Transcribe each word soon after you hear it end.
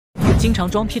经常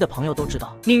装逼的朋友都知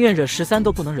道，宁愿惹13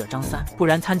都不能惹张三，不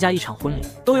然参加一场婚礼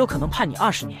都有可能判你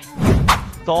20年。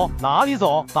走哪里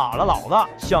走？打了老子，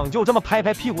想就这么拍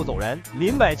拍屁股走人？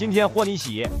林北今天和你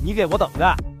洗，你给我等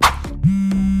着。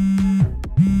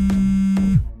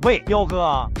喂，彪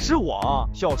哥，是我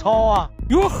小超啊。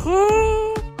哟呵，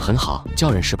很好，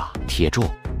叫人是吧？铁柱。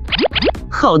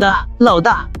好的，老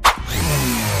大。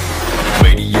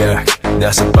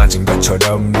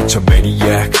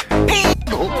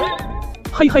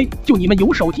嘿嘿，就你们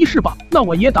有手机是吧？那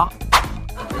我也打。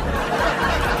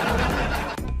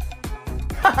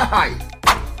哈哈哈！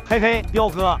嘿嘿，彪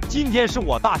哥，今天是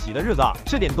我大喜的日子，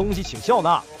吃点东西请笑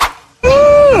纳。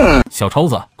小超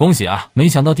子，恭喜啊！没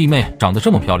想到弟妹长得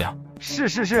这么漂亮。是，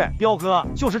彪哥，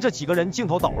就是这几个人镜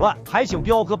头捣乱，还请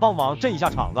彪哥帮忙镇一下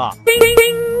场子。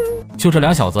就这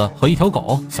俩小子和一条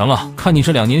狗，行了，看你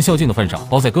这2年孝敬的份上，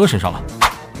包在哥身上了。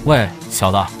喂，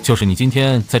小子，就是你今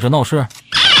天在这闹事？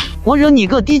我惹你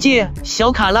个地界，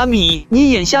小卡拉米，你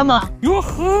眼瞎吗？哟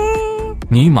呵，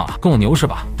尼玛，跟我牛是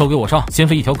吧？都给我上，先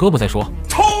飞一条胳膊再说。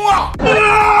冲啊！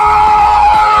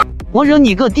我惹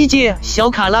你个地界，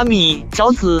小卡拉米，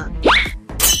找死！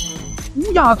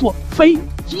乌鸦坐飞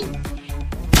机。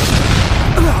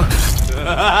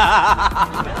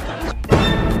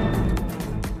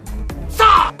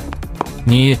杀！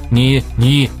你！你！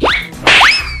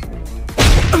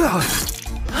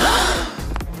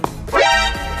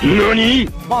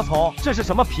妈操，这是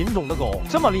什么品种的狗，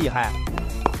这么厉害？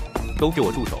都给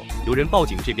我住手！有人报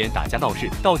警，这边打架闹事，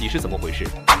到底是怎么回事？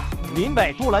林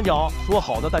北杜兰脚，说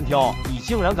好的单挑，你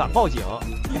竟然敢报警！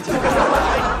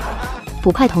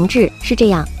捕快同志，是这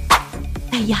样。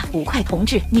哎呀，捕快同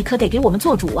志，你可得给我们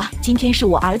做主啊！今天是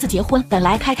我儿子结婚，本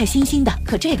来开开心心的，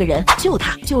可这个人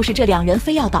就是这2人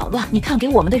非要捣乱，你看给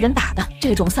我们的人打的，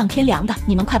这种丧天良的，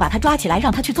你们快把他抓起来，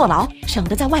让他去坐牢，省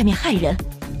得在外面害人。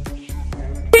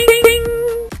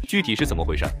具体是怎么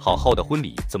回事？好好的婚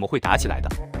礼怎么会打起来的？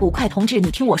捕快同志，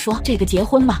你听我说，这个结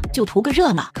婚嘛，就图个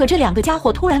热闹。可这2个家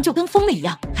伙突然就跟疯了一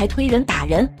样，还推人打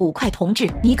人。捕快同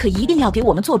志，你可一定要给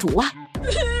我们做主啊！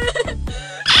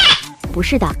不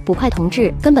是的，捕快同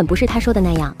志，根本不是他说的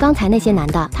那样。刚才那些男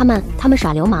的，他们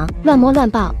耍流氓，乱摸乱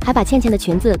抱，还把倩倩的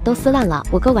裙子都撕烂了。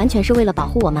我哥完全是为了保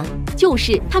护我们。就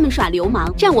是他们耍流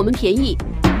氓，占我们便宜。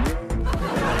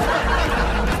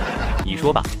你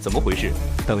说吧，怎么回事？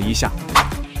等一下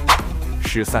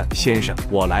，13先生，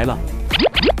我来了。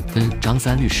张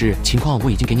三律师，情况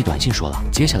我已经给你短信说了，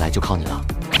接下来就靠你了。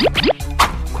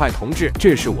快同志，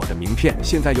这是我的名片，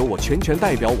现在由我全权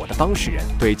代表我的当事人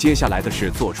对接下来的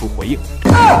事做出回应。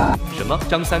什么？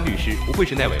张三律师不会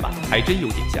是那位吧？还真有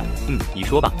点像。你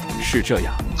说吧。是这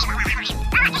样。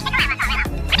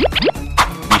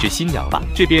你是新娘吧？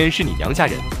这边是你娘家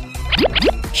人。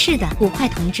是的，捕快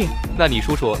同志。那你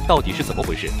说说到底是怎么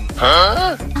回事？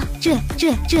这。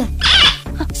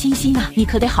欣欣啊，你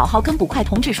可得好好跟捕快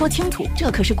同志说清楚，这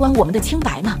可是关我们的清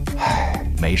白呢。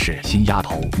没事，新丫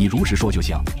头，你如实说就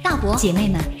行。大伯，姐妹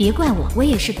们，别怪我，我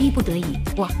也是逼不得已。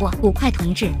我捕快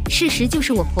同志，事实就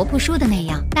是我婆婆说的那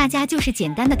样，大家就是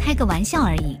简单的开个玩笑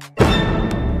而已。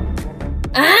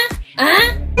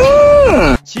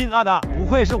亲爱的，不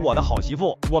愧是我的好媳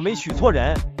妇，我没娶错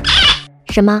人。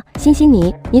什么？欣欣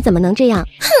你怎么能这样？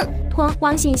哼！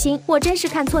汪欣欣，我真是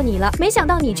看错你了，没想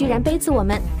到你居然背刺我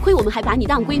们，亏我们还把你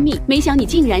当闺蜜，没想你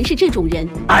竟然是这种人。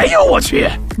哎呦我去！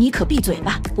你可闭嘴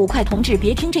吧，捕快同志，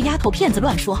别听这丫头片子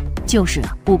乱说。就是啊，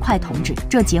捕快同志，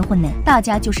这结婚呢，大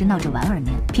家就是闹着玩儿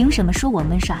呢，凭什么说我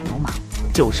们耍流氓？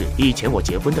就是以前我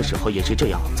结婚的时候也是这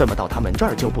样，怎么到他们这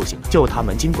儿就不行？就他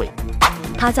们金贵。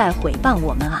他在诽谤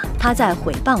我们啊！他在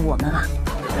诽谤我们啊！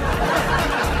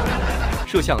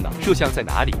摄像呢？摄像在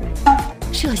哪里？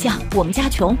摄像，我们家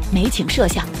穷，没请摄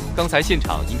像。刚才现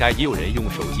场应该也有人用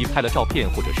手机拍了照片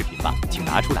或者视频吧？请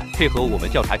拿出来，配合我们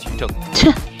调查取证。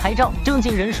切，拍照，正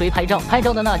经人谁拍照？拍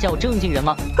照的那叫正经人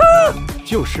吗？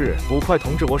就是捕快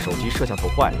同志，我手机摄像头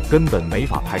坏了，根本没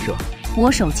法拍摄。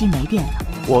我手机没电了，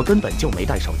我根本就没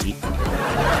带手机。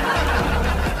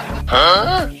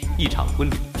一场婚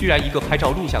礼，居然一个拍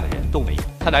照录像的人都没有，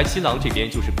看来新郎这边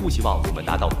就是不希望我们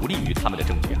拿到不利于他们的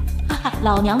证据啊！哈哈，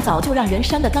老娘早就让人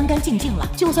删得干干净净了，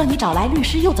就算你找来律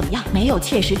师又怎么样？没有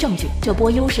切实证据，这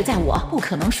波优势在我，不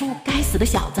可能输！该死的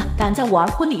小子，敢在我儿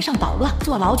婚礼上捣乱，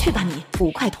坐牢去吧你！捕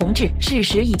快同志，事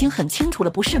实已经很清楚了，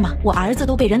不是吗？我儿子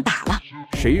都被人打了。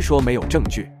谁说没有证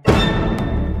据？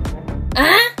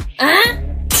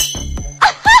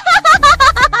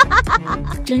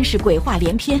真是鬼话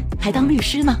连篇，还当律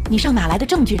师呢？你上哪来的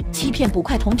证据？欺骗捕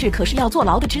快同志可是要坐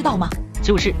牢的，知道吗？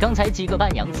就是刚才几个伴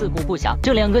娘自顾不暇，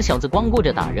这2个小子光顾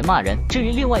着打人骂人，至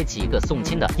于另外几个送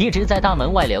亲的，一直在大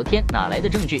门外聊天，哪来的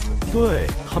证据？对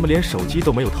他们连手机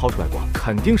都没有掏出来过，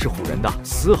肯定是唬人的，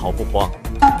丝毫不慌。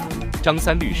张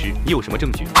三律师，你有什么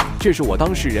证据？这是我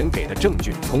当事人给的证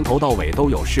据，从头到尾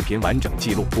都有视频完整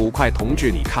记录。捕快同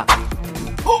志，你看。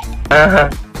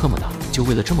特么的，就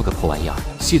为了这么个破玩意儿，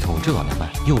系统这老娘们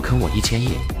又坑我1000亿。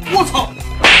我操！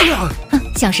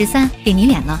小13，给你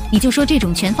脸了，你就说这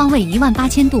种全方位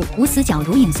18000度无死角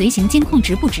如影随形监控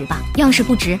值不值吧？要是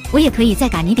不值，我也可以再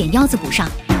嘎你点腰子补上。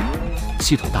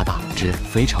系统大大值，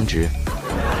非常值。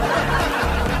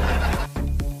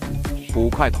捕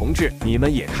快同志，你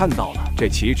们也看到了，这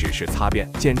岂止是擦边，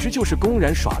简直就是公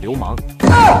然耍流氓！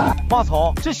妈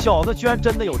操，这小子居然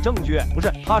真的有证据！不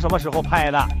是他什么时候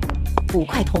拍的？捕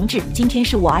快同志，今天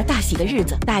是我儿大喜的日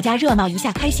子，大家热闹一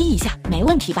下，开心一下，没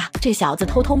问题吧？这小子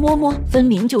偷偷摸摸，分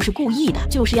明就是故意的，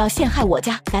就是要陷害我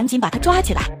家，赶紧把他抓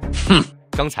起来！哼，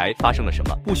刚才发生了什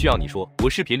么？不需要你说，我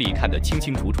视频里看得清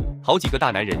清楚楚，好几个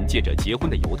大男人借着结婚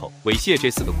的由头猥亵这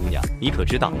4个姑娘，你可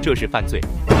知道这是犯罪？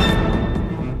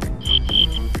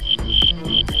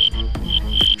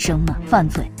什么犯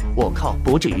罪？我靠，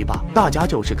不至于吧？大家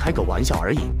就是开个玩笑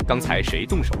而已。刚才谁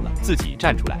动手了？自己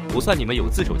站出来，不算你们有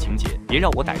自首情节，别让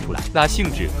我逮出来，那性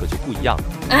质可就不一样了。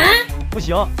不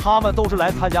行，他们都是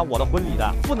来参加我的婚礼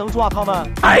的，不能抓他们。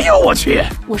哎呦我去！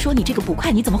我说你这个捕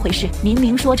快你怎么回事？明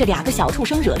明说这2个小畜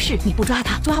生惹事，你不抓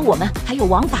他，抓我们，还有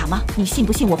王法吗？你信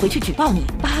不信我回去举报你，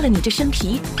扒了你这身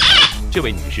皮？这位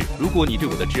女士，如果你对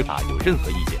我的执法有任何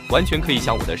意见，完全可以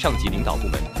向我的上级领导部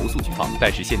门投诉举报。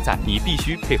但是现在你必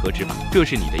须配合执法，这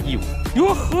是你的义务。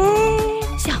哟呵，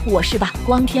吓唬我是吧？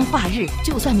光天化日，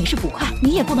就算你是捕快，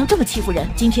你也不能这么欺负人。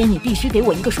今天你必须给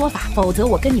我一个说法，否则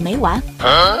我跟你没完。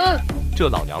这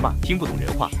老娘们听不懂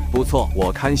人话。不错，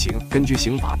我看刑。根据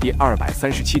刑法第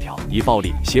237条，以暴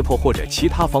力、胁迫或者其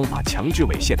他方法强制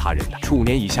猥亵他人的，处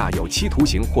年以下有期徒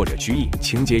刑或者拘役；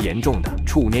情节严重的，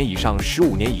处年以上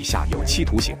15年以下有期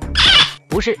徒刑。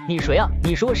不是，你谁啊？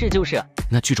你说是就是。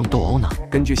那聚众斗殴呢？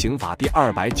根据刑法第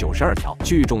292条，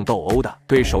聚众斗殴的，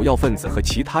对首要分子和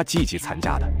其他积极参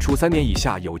加的，处3年以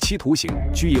下有期徒刑、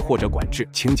拘役或者管制；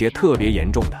情节特别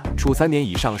严重的，处3年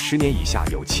以上10年以下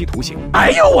有期徒刑。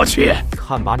哎呦我去！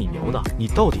看把你牛的，你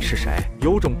到底是谁？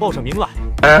有种报上名来！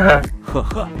呵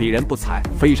呵，鄙人不才，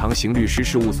非常行律师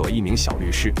事务所一名小律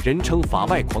师，人称法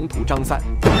外狂徒张三。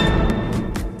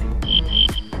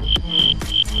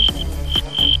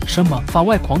什么法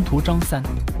外狂徒张三？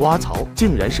哇操，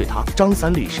竟然是他，张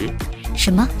三律师！什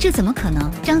么？这怎么可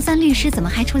能？张三律师怎么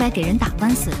还出来给人打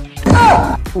官司？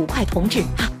捕快同志，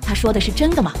他说的是真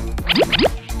的吗？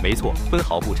没错，分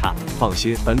毫不差。放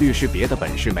心，本律师别的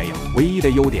本事没有，唯一的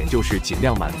优点就是尽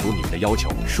量满足你们的要求，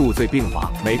数罪并罚，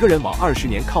每个人往20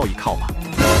年靠一靠吧。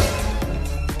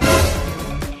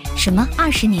什么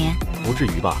20年？不至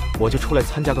于吧？我就出来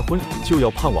参加个婚礼，就要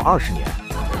判我20年？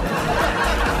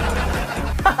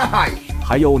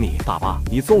还有你大巴，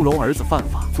你纵容儿子犯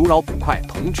法，阻扰捕快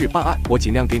同志办案，我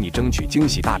尽量给你争取惊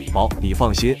喜大礼包，你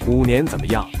放心，5年怎么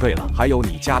样？对了，还有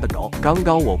你家的狗，刚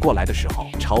刚我过来的时候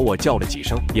朝我叫了几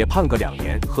声，也判个2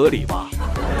年，合理吧？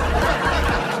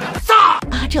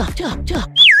这，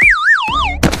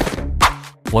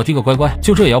我滴个乖乖，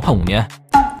就这也要判5年？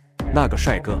那个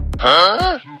帅哥，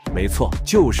没错，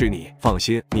就是你，放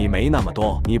心，你没那么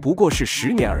多，你不过是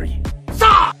10年而已。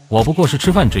我不过是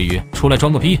吃饭之余出来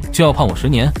装个逼，就要判我10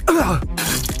年？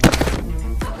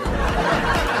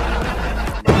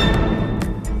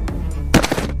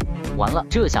完了，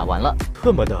这下完了！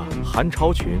特么的，韩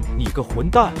超群，你个混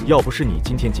蛋！要不是你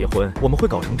今天结婚，我们会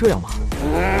搞成这样吗？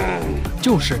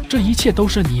就是，这一切都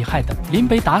是你害的，林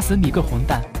北打死你个混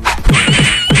蛋！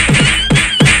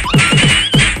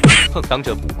哼，当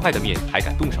着捕快的面还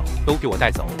敢动手，都给我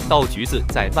带走，到局子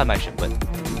再慢慢审问。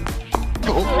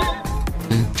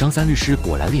张三律师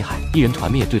果然厉害，一人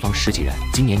团灭对方10几人，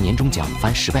今年年终奖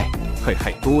翻10倍。嘿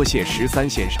嘿，多谢13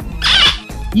先生。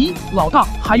咦，老大，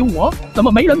还有我，怎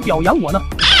么没人表扬我呢？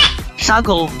傻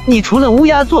狗，你除了乌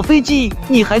鸦坐飞机，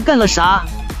你还干了啥？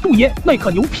杜爷，那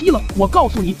可牛批了！我告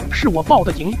诉你，是我报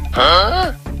的警。